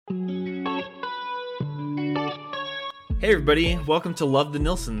Hey everybody, welcome to Love the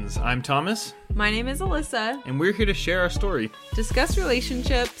Nilsons. I'm Thomas. My name is Alyssa. And we're here to share our story. Discuss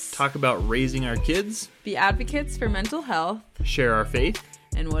relationships. Talk about raising our kids. Be advocates for mental health. Share our faith.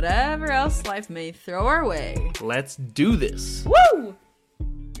 And whatever else life may throw our way. Let's do this. Woo!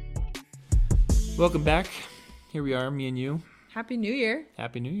 Welcome back. Here we are, me and you. Happy New Year.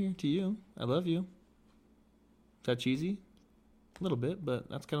 Happy New Year to you. I love you. Is that cheesy? A little bit, but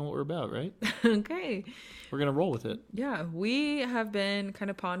that's kind of what we're about, right? Okay. We're going to roll with it. Yeah, we have been kind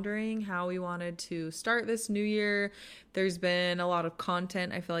of pondering how we wanted to start this new year. There's been a lot of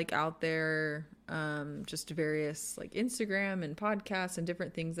content, I feel like, out there, just various like Instagram and podcasts and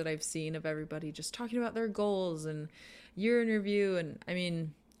different things that I've seen of everybody just talking about their goals and year in review. And I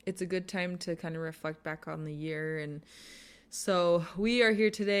mean, it's a good time to kind of reflect back on the year. And so we are here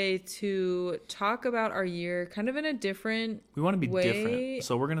today to talk about our year kind of in a different We want to be way. different.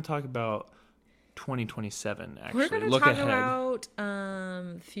 So we're going to talk about 2027, actually. We're going to Look talk ahead. about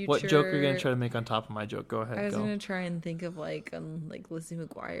future. What joke are you going to try to make on top of my joke? Go ahead. I was going to try and think of like Lizzie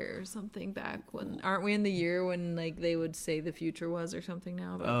McGuire or something back when, aren't we in the year when like they would say the future was or something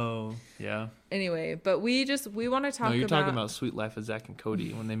now? But Oh, yeah. anyway, but we want to talk No, you're about... talking about Sweet Life of Zach and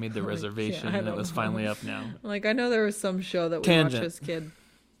Cody when they made the reservation I and it don't was know. finally up now. Like, I know there was some show that we Tangent. watched as kid,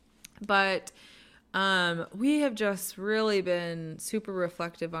 but we have just really been super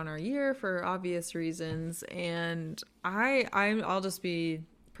reflective on our year for obvious reasons, and I'll just be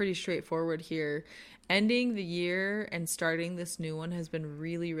pretty straightforward here. Ending the year and starting this new one has been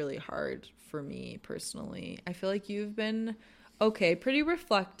really, really hard for me personally. I feel like you've been pretty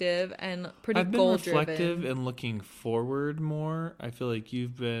reflective and pretty goal-driven. I've been reflective and looking forward more. I feel like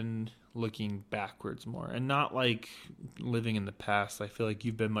you've been looking backwards more and not like living in the past. I feel like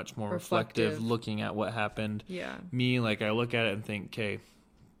you've been much more reflective looking at what happened. Yeah. Me, like, I look at it and think, okay,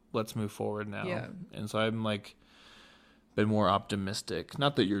 let's move forward now. Yeah. And so I'm like been more optimistic.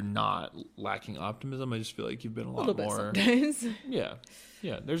 Not that you're not lacking optimism. I just feel like you've been a lot bit more. sometimes. Yeah.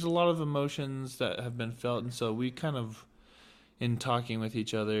 There's a lot of emotions that have been felt, and so we kind of, in talking with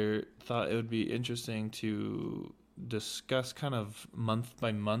each other, thought it would be interesting to discuss kind of month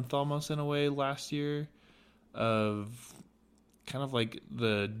by month almost in a way last year of kind of like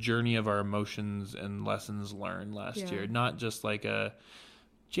the journey of our emotions and lessons learned last year. Not just like a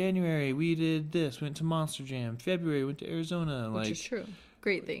January we did this, went to Monster Jam, February went to Arizona. Which is true.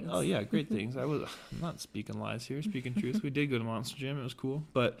 Great things. Oh yeah, great things. I'm not speaking lies here, speaking truth. We did go to Monster Jam, it was cool.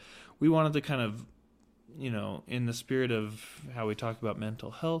 But we wanted to kind of, in the spirit of how we talk about mental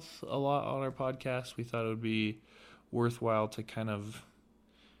health a lot on our podcast, we thought it would be worthwhile to kind of,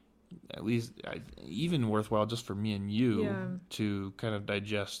 at least even worthwhile just for me and you to kind of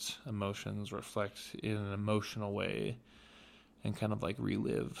digest emotions, reflect in an emotional way, and kind of like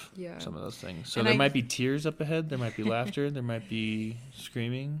relive some of those things. So there might be tears up ahead, there might be laughter, there might be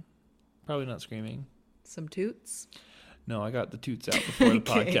screaming. Probably not screaming. Some toots. No, I got the toots out before the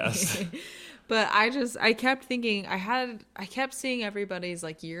podcast. But I kept thinking, I kept seeing everybody's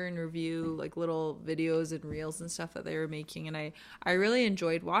like year in review, like little videos and reels and stuff that they were making. And I really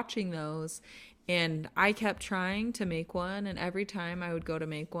enjoyed watching those. And I kept trying to make one. And every time I would go to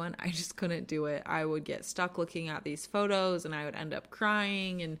make one, I just couldn't do it. I would get stuck looking at these photos and I would end up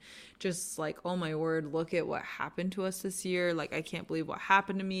crying and just like, oh my word, look at what happened to us this year. Like, I can't believe what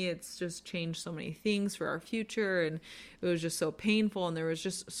happened to me. It's just changed so many things for our future. And it was just so painful. And there was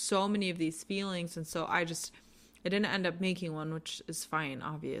just so many of these feelings. And so I didn't end up making one, which is fine,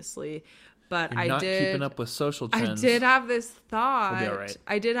 obviously. But You're not keeping up with social trends. I did have this thought. We'll be all right.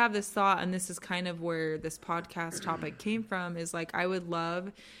 I did have this thought, and this is kind of where this podcast topic came from, is like I would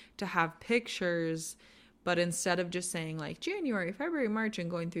love to have pictures, but instead of just saying like January, February, March, and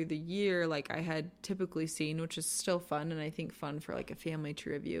going through the year like I had typically seen, which is still fun, and I think fun for like a family to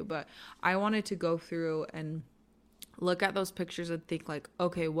review, but I wanted to go through and look at those pictures and think like,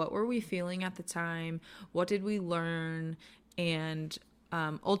 okay, what were we feeling at the time? What did we learn? And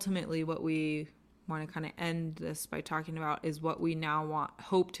ultimately what we want to kind of end this by talking about is what we now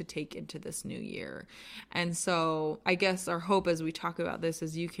hope to take into this new year. And so I guess our hope as we talk about this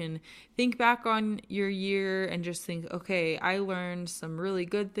is you can think back on your year and just think, okay, I learned some really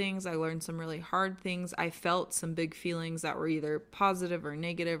good things. I learned some really hard things. I felt some big feelings that were either positive or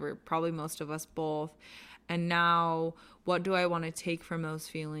negative, or probably most of us both. And now what do I want to take from those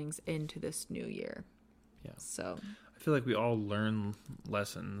feelings into this new year? Yeah. So I feel like we all learn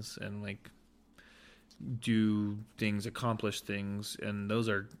lessons and like do things, accomplish things, and those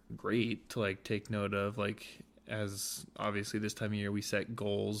are great to like take note of. Like, as obviously this time of year we set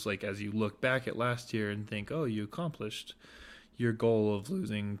goals, like as you look back at last year and think, oh, you your goal of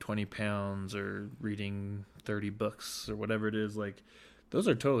losing 20 pounds or reading 30 books or whatever it is, like, those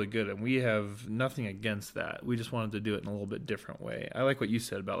are totally good, and we have nothing against that. We just wanted to do it in a little bit different way. I like what you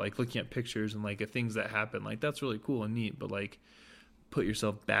said about, like, looking at pictures and, like, things that happen. Like, that's really cool and neat, but, like, put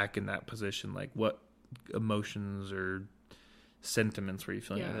yourself back in that position. Like, what emotions or sentiments were you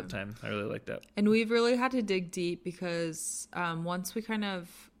feeling at that time? I really like that. And we've really had to dig deep because once we kind of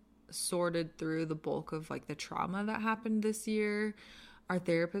sorted through the bulk of, like, the trauma that happened this year, our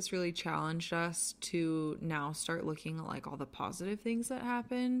therapist really challenged us to now start looking at, like, all the positive things that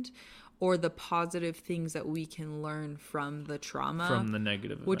happened, or the positive things that we can learn from the trauma. From the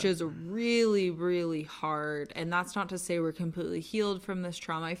negative which event. is really, really hard. And that's not to say we're completely healed from this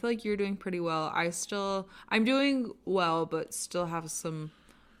trauma. I feel like you're doing pretty well. I'm doing well, but still have some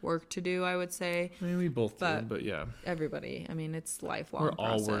work to do, I would say. I mean, we both do, but yeah. Everybody. I mean, it's lifelong We're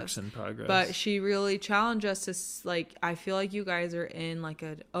all process. works in progress. But she really challenged us to, like, I feel like you guys are in, like,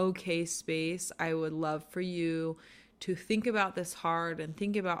 an okay space. I would love for you to think about this hard and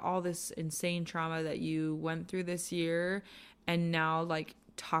think about all this insane trauma that you went through this year, and now, like,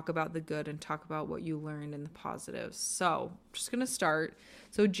 talk about the good and talk about what you learned and the positives. So I'm just gonna start.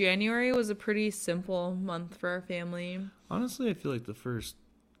 So January was a pretty simple month for our family. Honestly, I feel like the first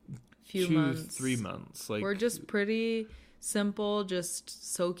few 3 months, like, we're just pretty simple,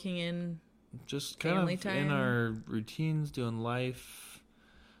 just soaking in just kind family of time. in our routines, doing life.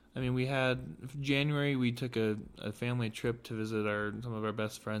 I mean, we had January. We took a family trip to visit some of our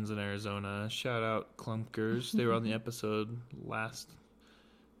best friends in Arizona. Shout out Clunkers. They were on the episode last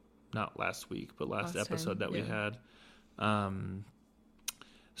episode that we had.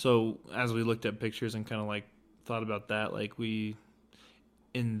 So as we looked at pictures and kind of, like, thought about that, like,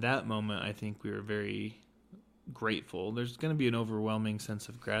 in that moment, I think we were very grateful. There's going to be an overwhelming sense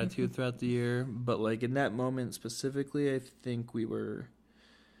of gratitude throughout the year, but, like, in that moment specifically, I think we were,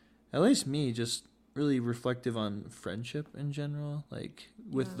 at least me, just really reflective on friendship in general, like,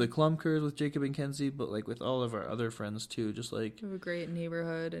 with the Clumkers, with Jacob and Kenzie, but, like, with all of our other friends too, just, like, we have a great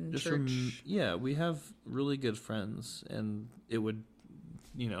neighborhood and just church. we have really good friends, and it would,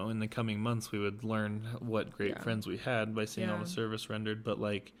 in the coming months, we would learn what great friends we had by seeing all the service rendered. But,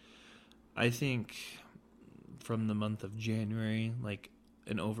 like, I think from the month of January, like,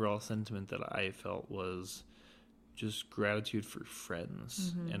 an overall sentiment that I felt was just gratitude for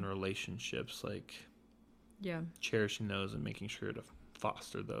friends and relationships, like, cherishing those and making sure to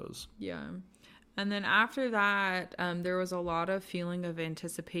foster those. Yeah. And then after that, there was a lot of feeling of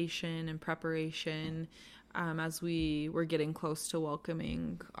anticipation and preparation as we were getting close to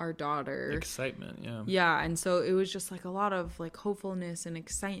welcoming our daughter. Excitement, yeah. Yeah, and so it was just, like, a lot of, like, hopefulness and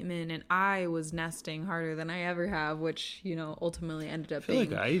excitement, and I was nesting harder than I ever have, which, ultimately ended up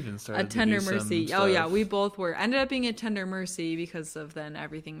being, like, I even started a tender to do mercy. some Oh yeah, stuff. we both were. Ended up being a tender mercy because of then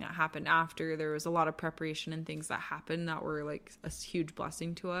everything that happened after. There was a lot of preparation and things that happened that were, like, a huge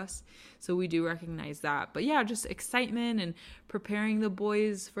blessing to us. So we do recognize that. But yeah, just excitement and preparing the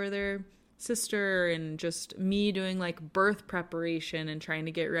boys for their sister, and just me doing, like, birth preparation and trying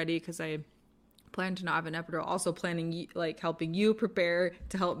to get ready because I plan to not have an epidural. Also planning, like, helping you prepare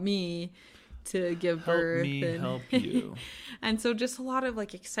to help me to give birth. Help you. And so just a lot of,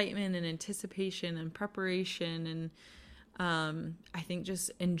 like, excitement and anticipation and preparation, and I think just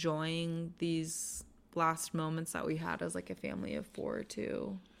enjoying these last moments that we had as, like, a family of 4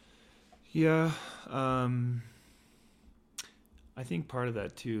 too. Yeah. I think part of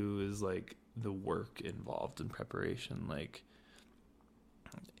that too is, like, the work involved in preparation. Like,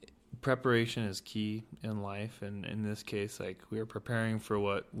 preparation is key in life, and in this case, like, we were preparing for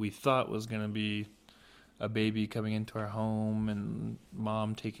what we thought was going to be a baby coming into our home, and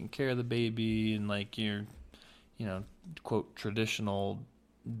mom taking care of the baby, and, like, your, quote, traditional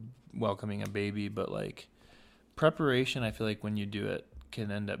welcoming a baby. But, like, preparation, I feel like when you do it, can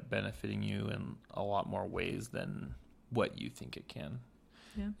end up benefiting you in a lot more ways than what you think it can.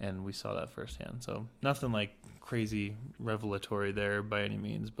 Yeah. And we saw that firsthand. So nothing, like, crazy revelatory there by any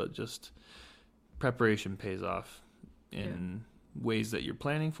means, but just preparation pays off in ways that you're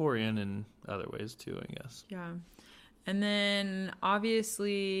planning for, and in other ways too, I guess. Yeah. And then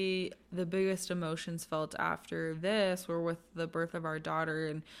obviously the biggest emotions felt after this were with the birth of our daughter.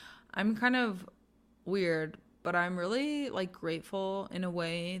 And I'm kind of weird, but I'm really, like, grateful in a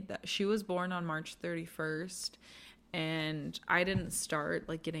way that she was born on March 31st. And I didn't start,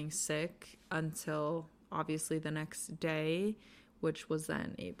 like, getting sick until obviously the next day, which was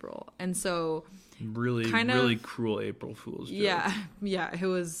then April. And so really cruel April Fool's joke. Yeah, it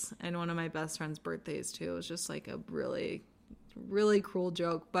was. And one of my best friend's birthdays too. It was just, like, a really, really cruel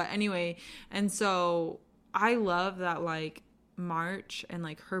joke. But anyway, and so I love that, like, March and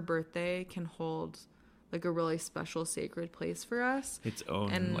like her birthday can hold like a really special sacred place for us. Its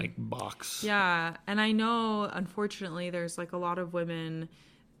own And like box. yeah, and I know unfortunately there's like a lot of women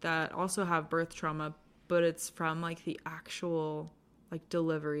that also have birth trauma, but it's from like the actual like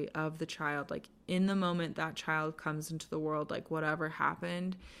delivery of the child. Like in the moment that child comes into the world, like whatever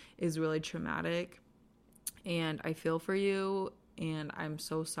happened is really traumatic. And I feel for you, and I'm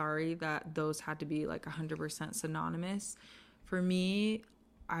so sorry that those had to be like 100% synonymous. For me,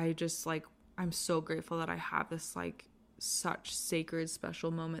 I just like, I'm so grateful that I have this like such sacred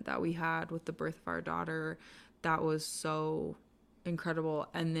special moment that we had with the birth of our daughter. That was so incredible.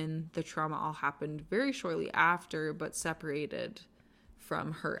 And then the trauma all happened very shortly after, but separated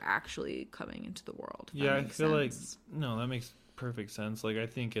from her actually coming into the world. Yeah, I feel like, no, that makes perfect sense. Like, I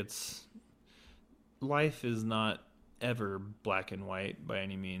think life is not ever black and white by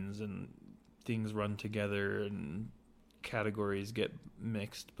any means, and things run together and categories get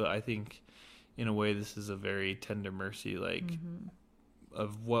mixed. But I think in a way this is a very tender mercy, like,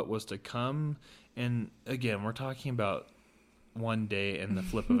 of what was to come. And again, we're talking about one day in the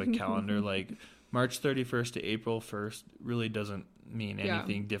flip of a calendar. Like, March 31st to April 1st really doesn't mean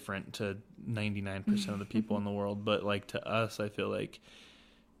anything different to 99% of the people in the world. But like to us, I feel like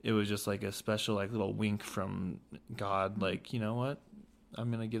it was just like a special like little wink from God. Like, you know what? I'm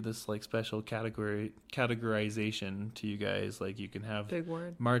going to give this like special categorization to you guys. Like, you can have big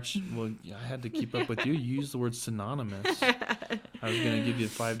word. March. Well, I had to keep up with you. You used the word synonymous. I was going to give you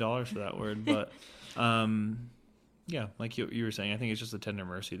 $5 for that word. But yeah, like you were saying, I think it's just a tender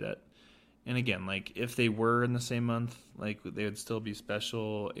mercy that, and again, like if they were in the same month, like they would still be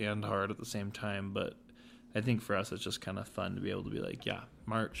special and hard at the same time. But I think for us, it's just kind of fun to be able to be like, yeah,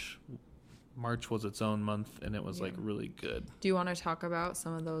 March was its own month, and it was like really good. Do you want to talk about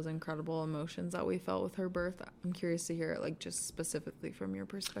some of those incredible emotions that we felt with her birth? I'm curious to hear it, like just specifically from your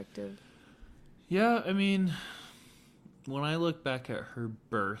perspective. Yeah, I mean, when I look back at her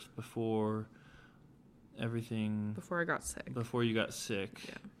birth before I got sick. Before you got sick.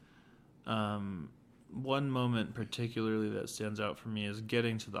 Yeah. One moment particularly that stands out for me is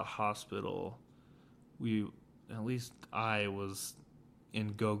getting to the hospital. I was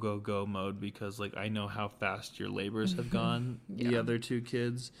in go mode because like I know how fast your labors have gone, the other two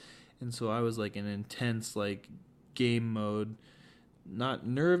kids. And so I was like in intense like game mode, not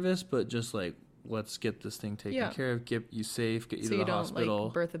nervous, but just like, let's get this thing taken care of, get you safe, get you to the hospital. So you don't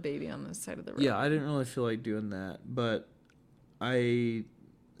like birth a baby on this side of the road. Yeah, I didn't really feel like doing that, but I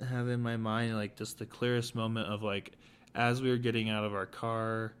have in my mind like just the clearest moment of like, as we were getting out of our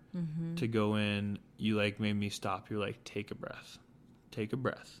car to go in, you like made me stop. You're like, take a breath.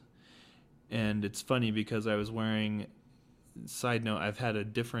 And it's funny because I was wearing, side note, I've had a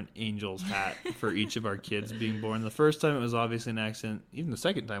different angel's hat for each of our kids being born. The first time it was obviously an accident. Even the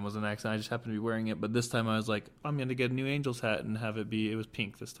second time was an accident. I just happened to be wearing it. But this time I was like, I'm going to get a new angel's hat and have it was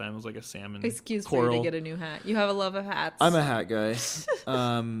pink this time. It was like a salmon excuse coral. For you to get a new hat. You have a love of hats. I'm a hat guy.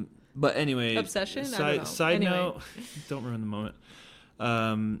 But anyway. Obsession? Side note, don't ruin the moment.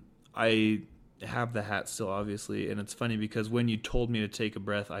 I have the hat still, obviously. And it's funny because when you told me to take a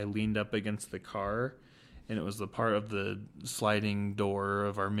breath, I leaned up against the car. And it was the part of the sliding door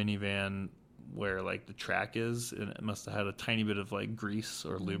of our minivan where like the track is, and it must have had a tiny bit of like grease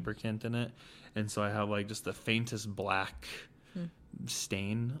or lubricant in it. And so I have like just the faintest black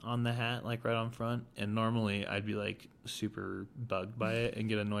stain on the hat, like right on front. And normally I'd be like super bugged by it and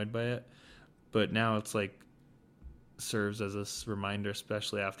get annoyed by it. But now it's like serves as a reminder,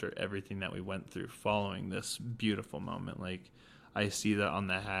 especially after everything that we went through following this beautiful moment. Like I see that on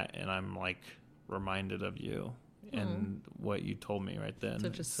the hat and I'm like reminded of you and what you told me right then.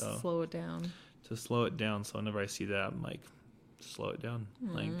 So slow it down. To slow it down. So whenever I see that, I'm like, slow it down.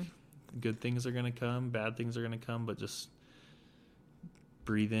 Like good things are going to come, bad things are going to come, but just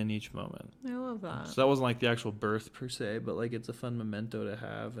breathe in each moment. I love that. So that wasn't like the actual birth per se, but like it's a fun memento to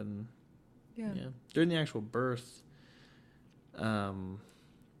have. And during the actual birth, I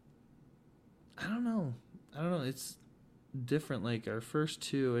don't know. It's different. Like our first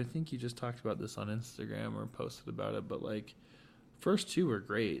two, I think you just talked about this on Instagram or posted about it, but like first two were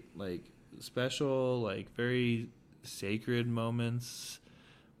great, like special, like very sacred moments.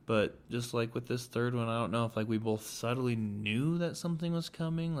 But just like with this third one, I don't know if like we both subtly knew that something was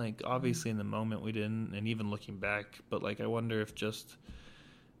coming. Like obviously in the moment we didn't, and even looking back, but like I wonder if just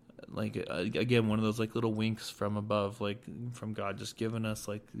like again one of those like little winks from above, like from God, just giving us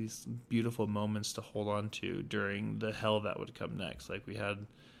like these beautiful moments to hold on to during the hell that would come next. Like we had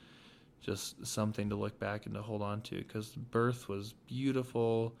just something to look back and to hold on to, because birth was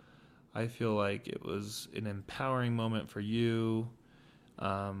beautiful. I feel like it was an empowering moment for you,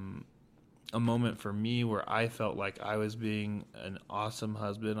 a moment for me where I felt like I was being an awesome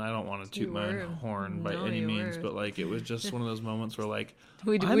husband. I don't want to toot my own horn by any means, but like it was just one of those moments where like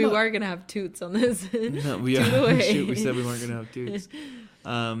we were gonna have toots on this. No, we said we weren't gonna have toots.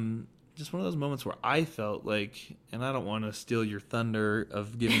 Just one of those moments where I felt like, and I don't want to steal your thunder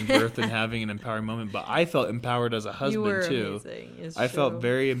of giving birth and having an empowering moment, but I felt empowered as a husband too. I felt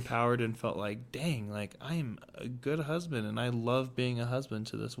very empowered and felt like, dang, like I'm a good husband and I love being a husband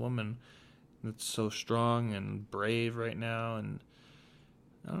to this woman that's so strong and brave right now. And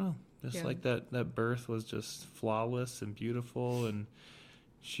I don't know, just like that birth was just flawless and beautiful. And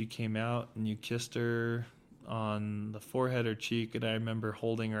she came out and you kissed her on the forehead or cheek, and I remember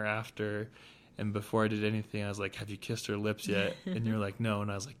holding her after, and before I did anything I was like, have you kissed her lips yet? And you're like, no.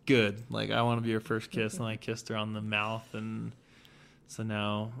 And I was like, good, like I want to be your first kiss. And I kissed her on the mouth, and so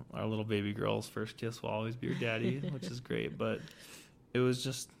now our little baby girl's first kiss will always be her daddy, which is great. But it was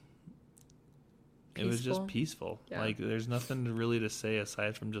just peaceful. Yeah. Like there's nothing really to say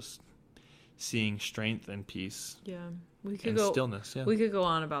aside from just seeing strength and peace. Yeah. Stillness. Yeah. We could go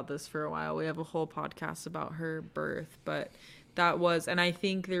on about this for a while. We have a whole podcast about her birth, but that was, and I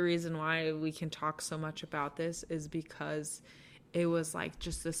think the reason why we can talk so much about this is because it was like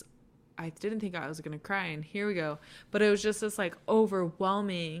just this, I didn't think I was going to cry, and here we go. But it was just this like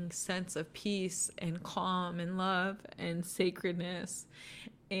overwhelming sense of peace and calm and love and sacredness.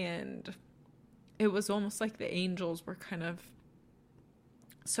 And it was almost like the angels were kind of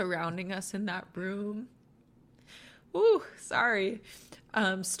surrounding us in that room. Ooh, sorry.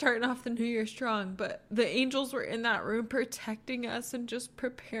 Starting off the new year strong, but the angels were in that room protecting us and just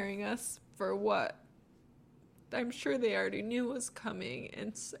preparing us for what I'm sure they already knew was coming.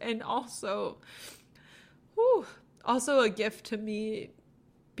 And also, also a gift to me,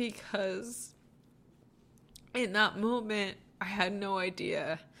 because in that moment, I had no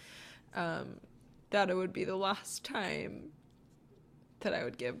idea that it would be the last time that I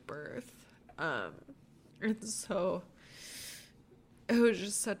would give birth. And so it was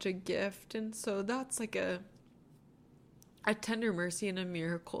just such a gift. And so that's like a tender mercy and a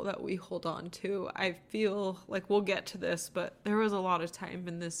miracle that we hold on to. I feel like we'll get to this, but there was a lot of time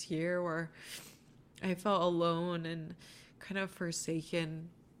in this year where I felt alone and kind of forsaken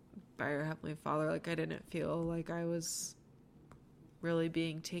by our Heavenly Father. Like I didn't feel like I was really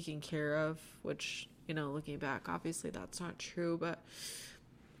being taken care of, which, you know, looking back, obviously that's not true, but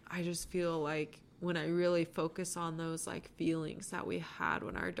I just feel like when I really focus on those like feelings that we had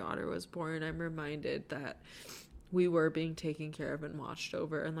when our daughter was born, I'm reminded that we were being taken care of and watched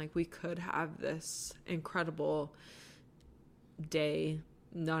over, and like we could have this incredible day,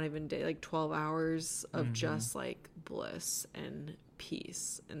 not even day, like 12 hours of just like bliss and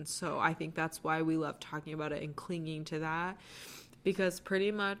peace. And so I think that's why we love talking about it and clinging to that, because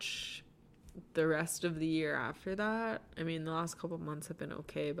pretty much the rest of the year after that, I mean, the last couple of months have been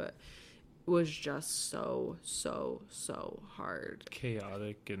okay, but was just so hard,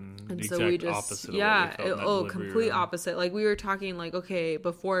 chaotic, and the so exact we just, opposite of what we felt complete opposite. Like we were talking like, okay,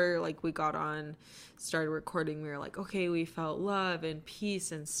 before like we got on, started recording, we were like, okay, we felt love and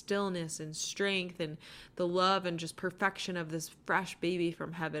peace and stillness and strength and the love and just perfection of this fresh baby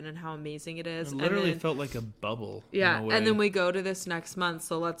from heaven and how amazing it is. It literally felt like a bubble. Yeah, and then we go to this next month,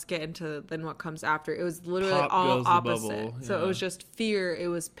 so let's get into then what comes after. It was literally all opposite. Yeah. So it was just fear, it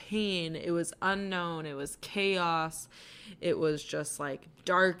was pain, it was unknown, it was chaos, it was just like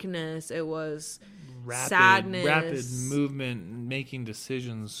darkness, it was sadness, rapid movement, making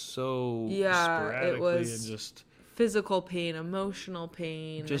decisions so sporadically, it was and just physical pain, emotional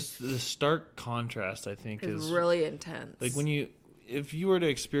pain. Just the stark contrast, I think, is really intense. Like if you were to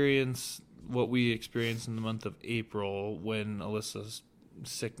experience what we experienced in the month of April when Alyssa's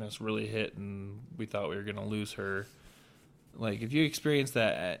sickness really hit and we thought we were going to lose her, like if you experience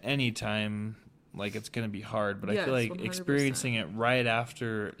that at any time, like it's going to be hard, but I feel like 100%. Experiencing it right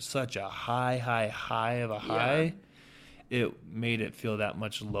after such a high of a high, it made it feel that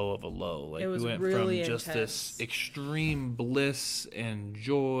much low of a low. Like we went really from just this extreme bliss and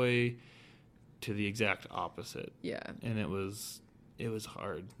joy to the exact opposite. Yeah. And it was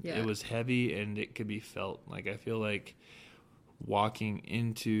hard. Yeah. It was heavy and it could be felt. Like I feel like walking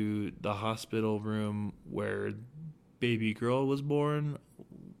into the hospital room where baby girl was born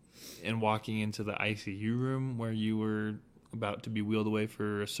and walking into the ICU room where you were about to be wheeled away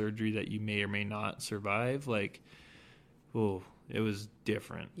for a surgery that you may or may not survive, like, oh, it was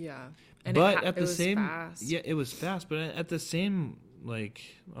different. Yeah. And but at the same, fast. Yeah, it was fast, but at the same, like,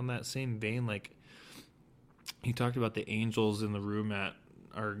 on that same vein, like, you talked about the angels in the room at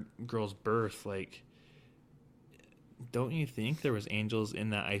our girl's birth, like, don't you think there was angels in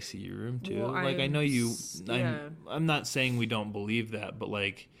that ICU room too? Well, like, I know you. yeah. I'm not saying we don't believe that, but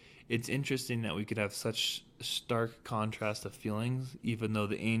like, it's interesting that we could have such stark contrast of feelings, even though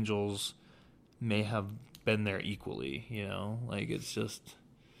the angels may have been there equally. You know, like, it's just.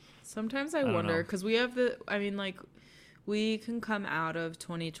 Sometimes I wonder, because we have we can come out of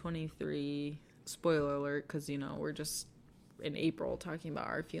 2023, spoiler alert, because, we're just in April talking about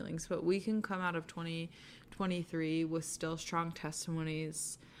our feelings, but we can come out of 2023 with still strong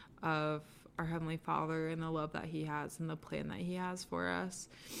testimonies of our Heavenly Father and the love that He has and the plan that He has for us.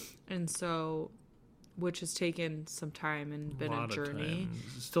 And so, which has taken some time and been a journey.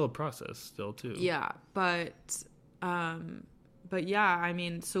 It's still a process, still, too. Yeah, but yeah, I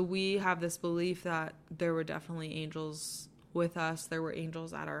mean, so we have this belief that there were definitely angels with us. There were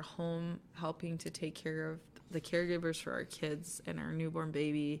angels at our home helping to take care of the caregivers for our kids and our newborn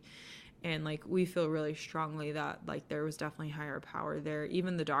baby. And, like, we feel really strongly that, like, there was definitely higher power there.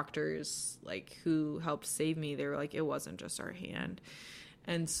 Even the doctors, like, who helped save me, they were like, it wasn't just our hand.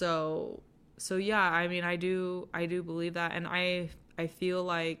 And so yeah, I mean, I do believe that. And I feel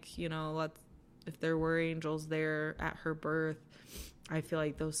like, if there were angels there at her birth, I feel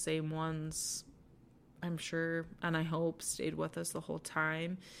like those same ones, I'm sure, and I hope, stayed with us the whole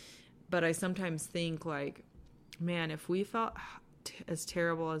time. But I sometimes think, like, man, if we felt as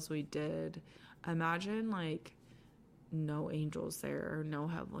terrible as we did, imagine, like, no angels there or no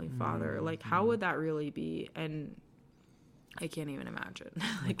Heavenly Father. Mm-hmm. Like, how would that really be? And I can't even imagine.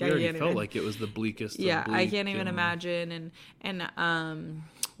 Like, I already felt like it was the bleakest. Yeah, I can't even imagine. And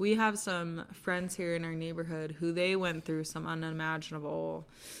we have some friends here in our neighborhood who they went through some unimaginable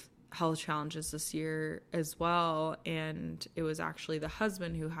health challenges this year as well. And it was actually the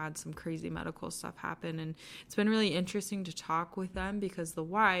husband who had some crazy medical stuff happen. And it's been really interesting to talk with them because the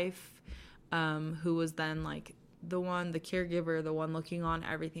wife, who was then, like, the caregiver, the one looking on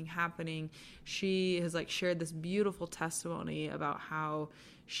everything happening, she has, like, shared this beautiful testimony about how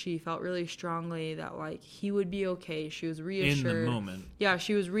she felt really strongly that, like, he would be okay. She was reassured. In the moment. Yeah,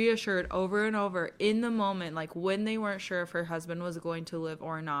 she was reassured over and over in the moment, like, when they weren't sure if her husband was going to live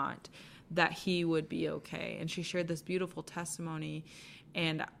or not, that he would be okay. And she shared this beautiful testimony.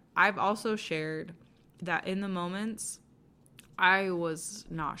 And I've also shared that in the moments, I was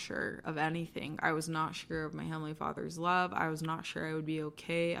not sure of anything. I was not sure of my Heavenly Father's love. I was not sure I would be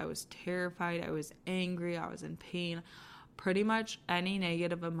okay. I was terrified. I was angry. I was in pain. Pretty much any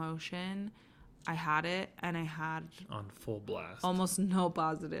negative emotion, I had it, and I had on full blast, almost no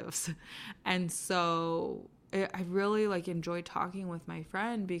positives. And so I really, like, enjoy talking with my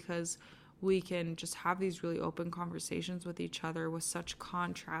friend because we can just have these really open conversations with each other with such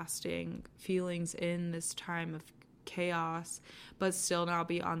contrasting feelings in this time of chaos, but still now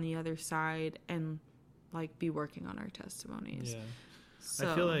be on the other side and, like, be working on our testimonies. Yeah.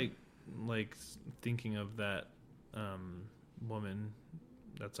 So I feel like thinking of that woman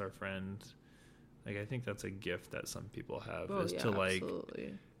that's our friend, like, I think that's a gift that some people have, to, like,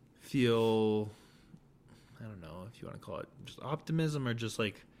 absolutely feel, I don't know if you want to call it just optimism or just,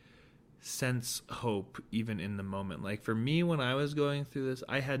 like, sense hope even in the moment. Like, for me, when I was going through this,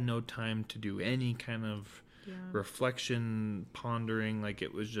 I had no time to do any kind of reflection, pondering. Like,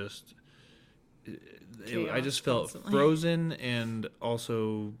 it was just I just felt constantly frozen, and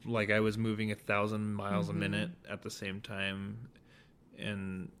also like I was moving 1,000 miles a minute at the same time.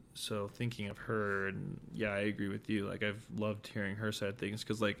 And so thinking of her, and yeah, I agree with you. Like, I've loved hearing her side of things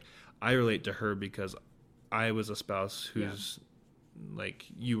because, like, I relate to her because I was a spouse who's like,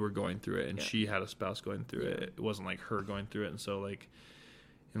 you were going through it, and she had a spouse going through it. It wasn't like her going through it. And so, like,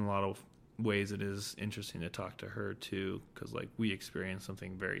 in a lot of ways it is interesting to talk to her too, because, like, we experienced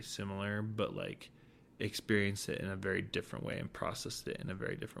something very similar, but, like, experienced it in a very different way and processed it in a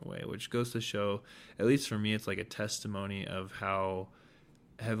very different way, which goes to show, at least for me, it's like a testimony of how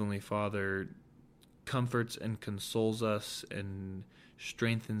Heavenly Father comforts and consoles us and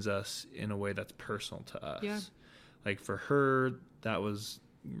strengthens us in a way that's personal to us. Like, for her, that was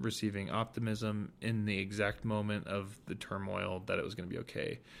receiving optimism in the exact moment of the turmoil that it was going to be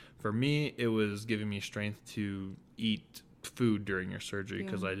okay. For me, it was giving me strength to eat food during your surgery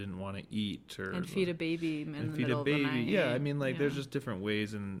because I didn't want to eat and feed a baby in the middle of the night. Yeah, I mean, like, there's just different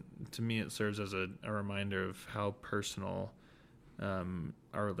ways, and to me, it serves as a reminder of how personal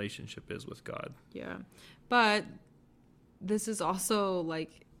our relationship is with God. Yeah, but this is also,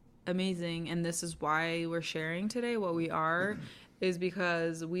 like, amazing, and this is why we're sharing today what we are. Is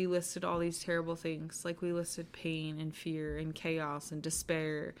because we listed all these terrible things. Like, we listed pain and fear and chaos and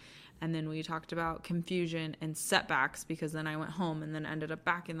despair. And then we talked about confusion and setbacks, because then I went home and then ended up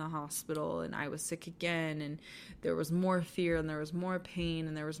back in the hospital and I was sick again, and there was more fear and there was more pain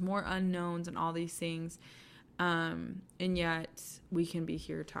and there was more unknowns and all these things. And yet we can be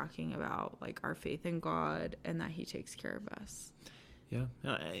here talking about like our faith in God and that he takes care of us. Yeah.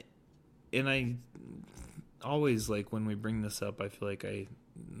 And I always, like, when we bring this up, I feel like I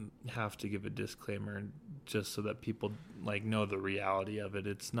have to give a disclaimer just so that people like know the reality of it.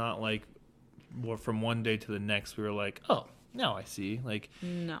 It's not like, well, from one day to the next we were like, oh, now I see. Like,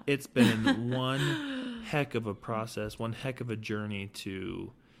 no, it's been one heck of a process, one heck of a journey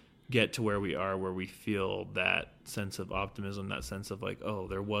to get to where we are, where we feel that sense of optimism, that sense of like, oh,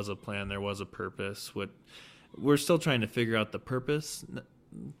 there was a plan, there was a purpose. What we're still trying to figure out the purpose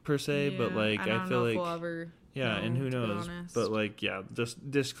per se, but like I feel like we'll ever yeah, know, and who knows? to be honest. But like, yeah,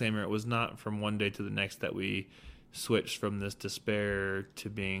 just disclaimer, it was not from one day to the next that we switched from this despair to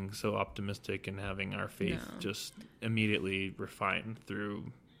being so optimistic and having our faith just immediately refined through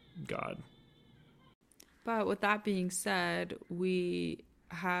God. But with that being said, we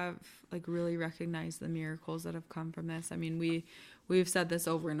have like really recognized the miracles that have come from this. I mean, we've said this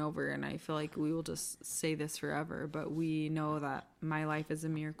over and over, and I feel like we will just say this forever, but we know that my life is a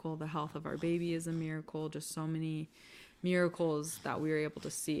miracle, the health of our baby is a miracle, just so many miracles that we were able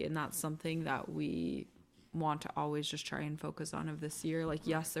to see. And that's something that we want to always just try and focus on of this year. Like,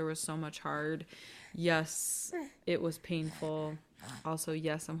 yes, there was so much hard. Yes, it was painful. Also,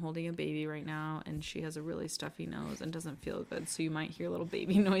 yes, I'm holding a baby right now, and she has a really stuffy nose and doesn't feel good, so you might hear little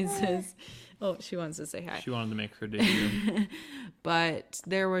baby noises. Oh, she wants to say hi. She wanted to make her debut. But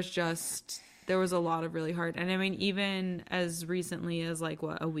there was a lot of really hard, and I mean, even as recently as like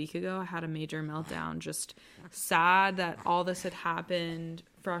a week ago, I had a major meltdown, just sad that all this had happened,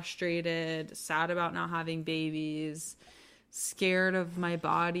 frustrated, sad about not having babies, scared of my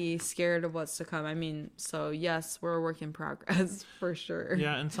body, scared of what's to come. I mean, so yes, we're a work in progress for sure.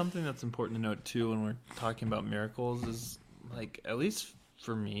 Yeah, and something that's important to note too when we're talking about miracles is, like, at least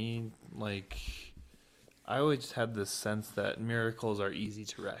for me, like, I always had this sense that miracles are easy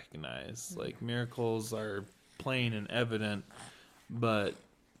to recognize. Like, miracles are plain and evident, but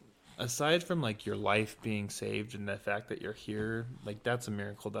aside from like your life being saved and the fact that you're here, like, that's a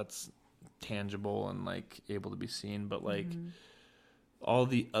miracle that's tangible and like able to be seen. But like all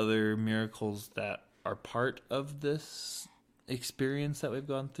the other miracles that are part of this experience that we've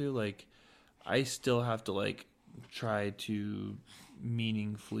gone through, like, I still have to like try to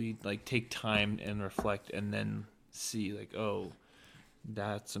meaningfully like take time and reflect and then see like, oh,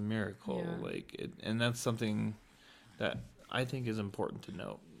 that's a miracle. Like it, and that's something that I think is important to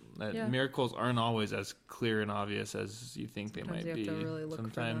note, that miracles aren't always as clear and obvious as you think they might be. Really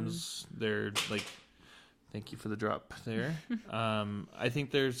sometimes they're like, thank you for the drop there. I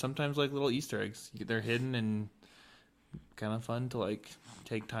think there's sometimes like little Easter eggs. They're hidden and kind of fun to like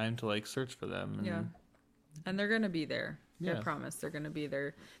take time to like search for them. And they're going to be there. I promise they're going to be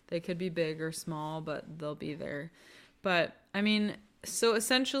there. They could be big or small, but they'll be there. But I mean, so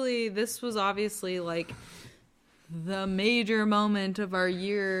essentially this was obviously like the major moment of our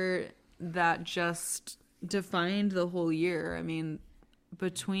year that just defined the whole year. I mean,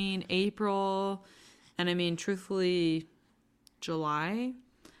 between April and, I mean, truthfully, July,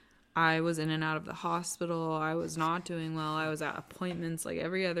 I was in and out of the hospital. I was not doing well. I was at appointments like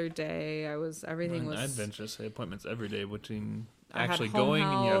every other day. Everything was... I'd venture to say appointments every day between actually going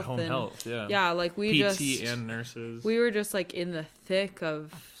and you had home health. Yeah, like we PT and nurses. We were just like in the thick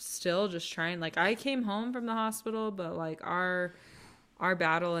of still just trying. Like, I came home from the hospital, but like our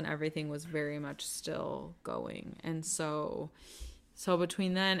battle and everything was very much still going. And so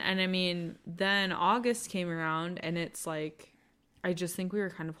between then and, I mean, then August came around, and it's like, I just think we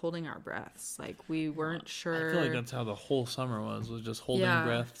were kind of holding our breaths. Like, we weren't sure. I feel like that's how the whole summer was just holding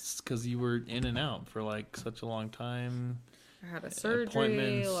breaths, because you were in and out for like such a long time. I had a surgery.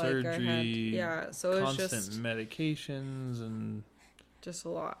 Appointments, like surgery. So it was constant medications and just a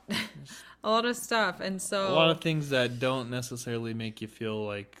lot. A lot of stuff. And so a lot of things that don't necessarily make you feel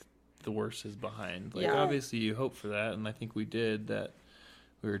like the worst is behind. Like, obviously you hope for that, and I think we did, that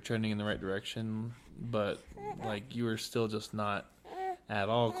we were trending in the right direction, but like you were still just not at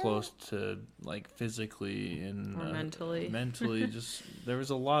all close to like physically and mentally just there was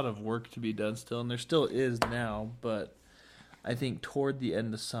a lot of work to be done still, and there still is now. But I think toward the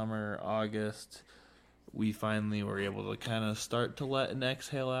end of summer, August, we finally were able to kind of start to let an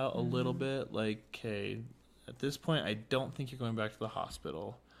exhale out a little bit. Like, okay, at this point, I don't think you're going back to the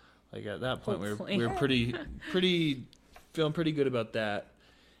hospital. Like, at that point, we were pretty feeling pretty good about that.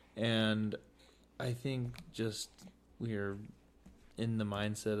 And I think just we're in the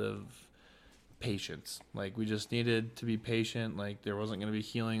mindset of patience. Like, we just needed to be patient. Like, there wasn't going to be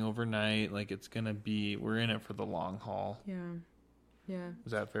healing overnight. Like, it's going to be, we're in it for the long haul. Yeah.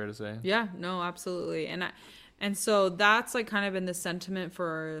 Is that fair to say? Yeah, no, absolutely. And so that's like kind of been the sentiment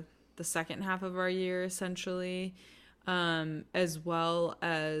for the second half of our year, essentially, as well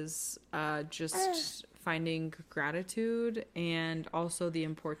as just finding gratitude and also the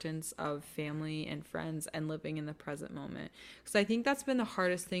importance of family and friends and living in the present moment. Because I think that's been the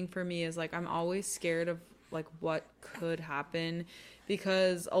hardest thing for me, is like I'm always scared of like what could happen,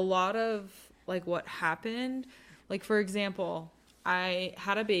 because a lot of like what happened, like for example, I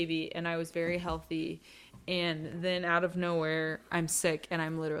had a baby and I was very healthy, and then out of nowhere I'm sick and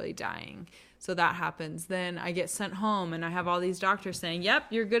I'm literally dying. So that happens. Then I get sent home and I have all these doctors saying, yep,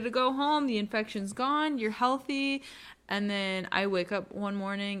 you're good to go home. The infection's gone. You're healthy. And then I wake up one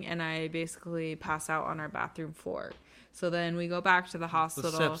morning and I basically pass out on our bathroom floor. So then we go back to the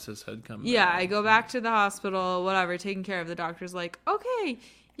hospital. The sepsis had come back. Yeah, I go back to the hospital, whatever, taking care of. The doctor's like, okay,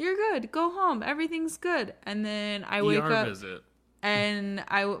 you're good. Go home. Everything's good. And then I wake up. Visit. And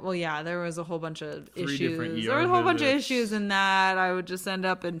there was a whole bunch of issues. There were a whole bunch of issues in that. I would just end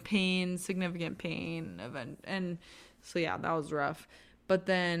up in pain, significant pain. And so, yeah, that was rough. But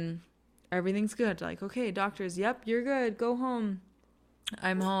then everything's good. Like, okay, doctors, yep, you're good. Go home.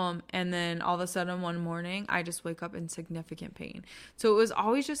 I'm home. And then all of a sudden one morning, I just wake up in significant pain. So it was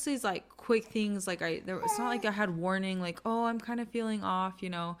always just these like quick things. Like it's not like I had warning, like, oh, I'm kind of feeling off, you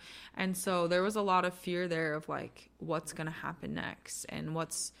know? And so there was a lot of fear there of like, what's going to happen next and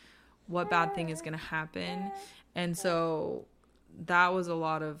what bad thing is going to happen. And so that was a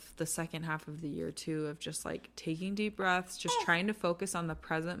lot of the second half of the year too, of just like taking deep breaths, just trying to focus on the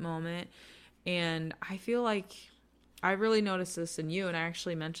present moment. And I feel like I really noticed this in you, and I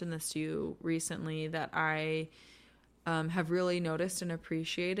actually mentioned this to you recently, that I have really noticed and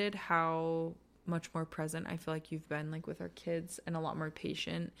appreciated how much more present I feel like you've been like with our kids, and a lot more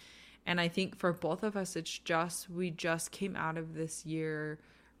patient. And I think for both of us, we just came out of this year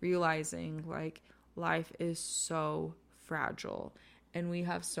realizing like life is so fragile and we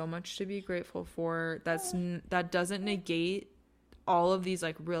have so much to be grateful for. That doesn't negate all of these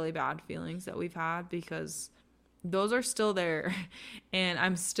like really bad feelings that we've had, because those are still there. And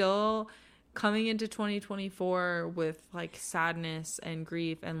I'm still coming into 2024 with like sadness and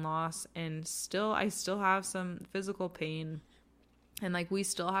grief and loss, and I still have some physical pain, and like we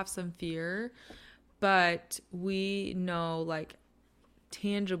still have some fear, but we know like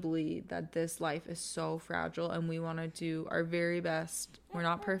tangibly that this life is so fragile, and we want to do our very best. We're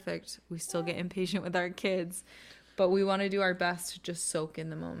not perfect. We still get impatient with our kids, but we want to do our best to just soak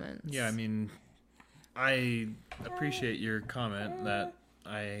in the moments. Yeah, I mean, I appreciate your comment that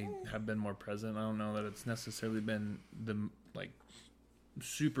I have been more present. I don't know that it's necessarily been the like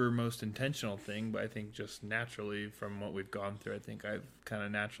super most intentional thing, but I think just naturally from what we've gone through, I think I've kind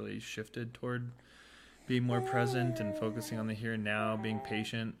of naturally shifted toward being more present and focusing on the here and now, being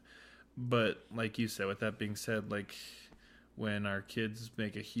patient. But like you said, with that being said, like when our kids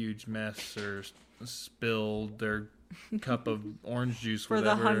make a huge mess or spill their cup of orange juice, for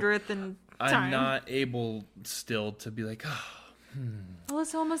whatever, the 100th time, I'm not able still to be like,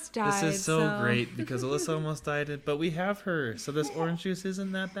 Alyssa almost died. This is so great because Alyssa almost died, but we have her, so this orange juice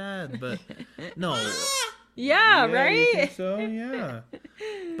isn't that bad. But no, yeah, right? You think so, yeah.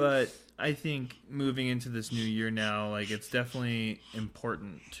 But I think moving into this new year now, like it's definitely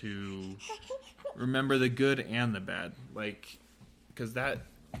important to remember the good and the bad, like because that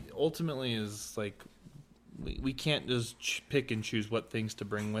ultimately is like. We can't just pick and choose what things to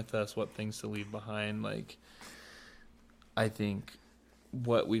bring with us, what things to leave behind. Like, I think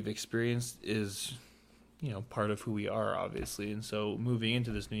what we've experienced is, part of who we are, obviously. And so moving into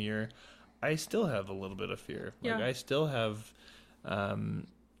this new year, I still have a little bit of fear. Like, I still have,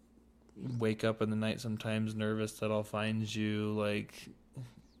 wake up in the night sometimes nervous that I'll find you, like,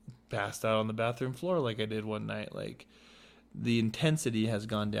 passed out on the bathroom floor like I did one night. Like, the intensity has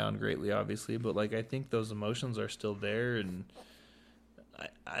gone down greatly, obviously, but like I think those emotions are still there, and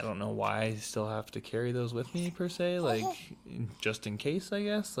I don't know why I still have to carry those with me per se, like just in case, I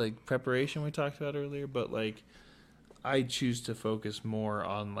guess, like preparation we talked about earlier. But like I choose to focus more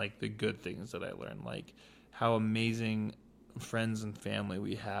on like the good things that I learned, like how amazing friends and family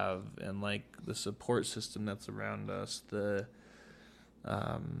we have, and like the support system that's around us,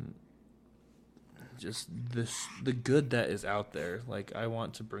 just the good that is out there. Like I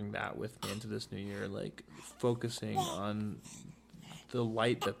want to bring that with me into this new year, like focusing on the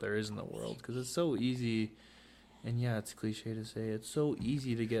light that there is in the world, because it's so easy, and yeah, it's cliche to say, it's so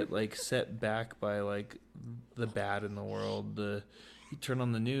easy to get like set back by like the bad in the world, the you turn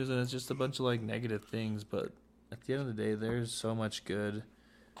on the news and it's just a bunch of like negative things, but at the end of the day, there's so much good,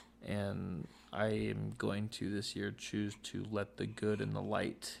 and I am going to this year choose to let the good and the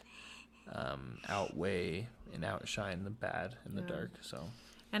light outweigh and outshine the bad and the dark. So,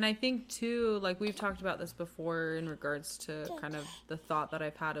 and I think too, like we've talked about this before in regards to kind of the thought that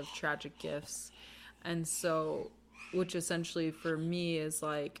I've had of tragic gifts, and so, which essentially for me is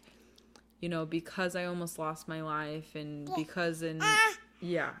like, you know, because I almost lost my life, and because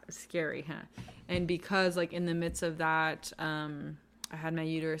scary, huh? And because like in the midst of that, I had my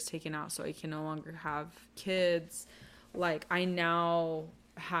uterus taken out so I can no longer have kids. Like I now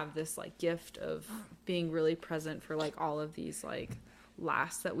have this like gift of being really present for like all of these like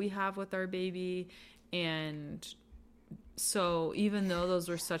lasts that we have with our baby. And so even though those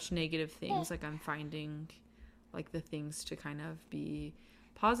were such negative things, like I'm finding like the things to kind of be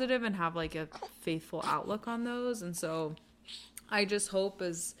positive and have like a faithful outlook on those. And so I just hope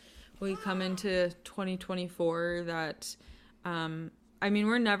as we come into 2024 that I mean,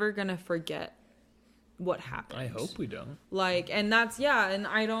 we're never gonna forget what happened. I hope we don't. Like, and that's and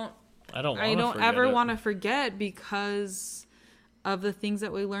I don't ever want to forget because of the things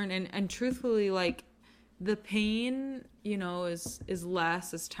that we learn. And truthfully, like the pain, you know, is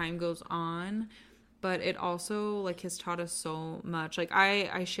less as time goes on, but it also like has taught us so much. Like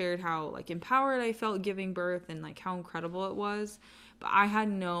I shared how like empowered I felt giving birth and like how incredible it was. But I had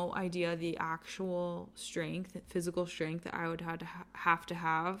no idea the actual strength, physical strength that I would have to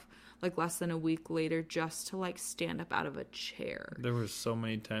have like less than a week later just to like stand up out of a chair. There were so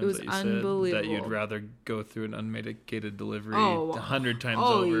many times that you said that you'd rather go through an unmedicated delivery 100 times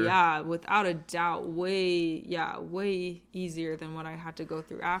over. Oh yeah, without a doubt, way easier than what I had to go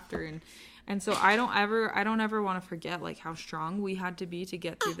through after. And so I don't ever want to forget like how strong we had to be to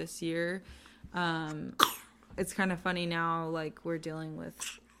get through this year. It's kind of funny now, like we're dealing with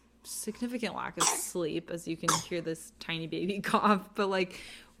significant lack of sleep, as you can hear this tiny baby cough, but like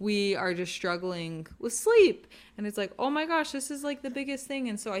we are just struggling with sleep, and it's like, oh my gosh, this is like the biggest thing.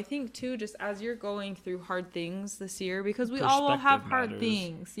 And so I think too, just as you're going through hard things this year, because we all will have hard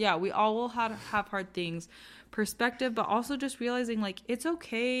things. Yeah, we all will have hard things. Perspective, but also just realizing like it's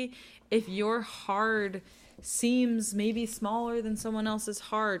okay if your hard seems maybe smaller than someone else's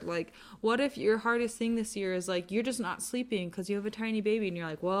hard. Like what if your hardest thing this year is like you're just not sleeping because you have a tiny baby, and you're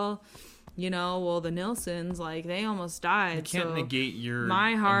like, well, you know, the Nilsons, like they almost died. You can't negate your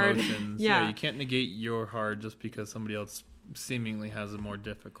emotions. Yeah, you can't negate your hard just because somebody else seemingly has a more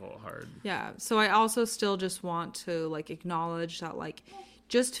difficult hard. Yeah, so I also still just want to like acknowledge that like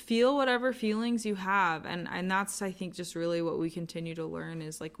just feel whatever feelings you have. And that's, I think, just really what we continue to learn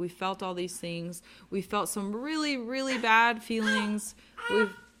is like we felt all these things. We felt some really, really bad feelings.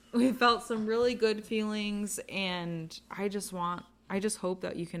 We felt some really good feelings. And I just hope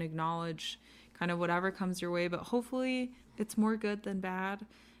that you can acknowledge kind of whatever comes your way. But hopefully it's more good than bad.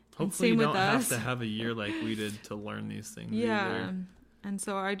 Hopefully you don't have to have a year like we did to learn these things. Yeah. Either. And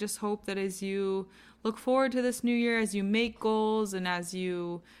so I just hope that as you look forward to this new year, as you make goals and as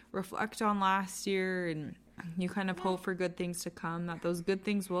you reflect on last year and you kind of hope for good things to come, that those good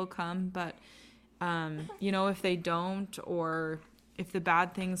things will come. But, you know, if they don't, or if the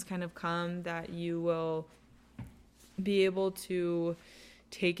bad things kind of come, that you will be able to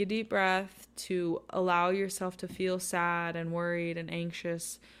take a deep breath, to allow yourself to feel sad and worried and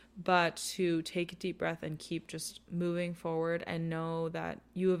anxious, but to take a deep breath and keep just moving forward and know that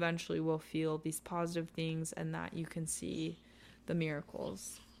you eventually will feel these positive things and that you can see the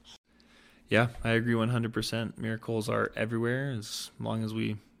miracles. Yeah, I agree 100%. Miracles are everywhere as long as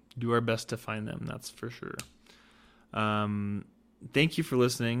we do our best to find them, that's for sure. Thank you for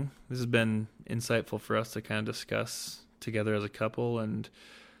listening. This has been insightful for us to kind of discuss together as a couple, and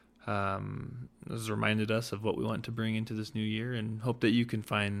this has reminded us of what we want to bring into this new year, and hope that you can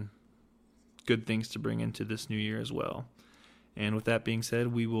find good things to bring into this new year as well. And with that being said,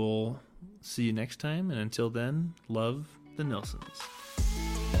 we will see you next time, and until then, love the Nilsons.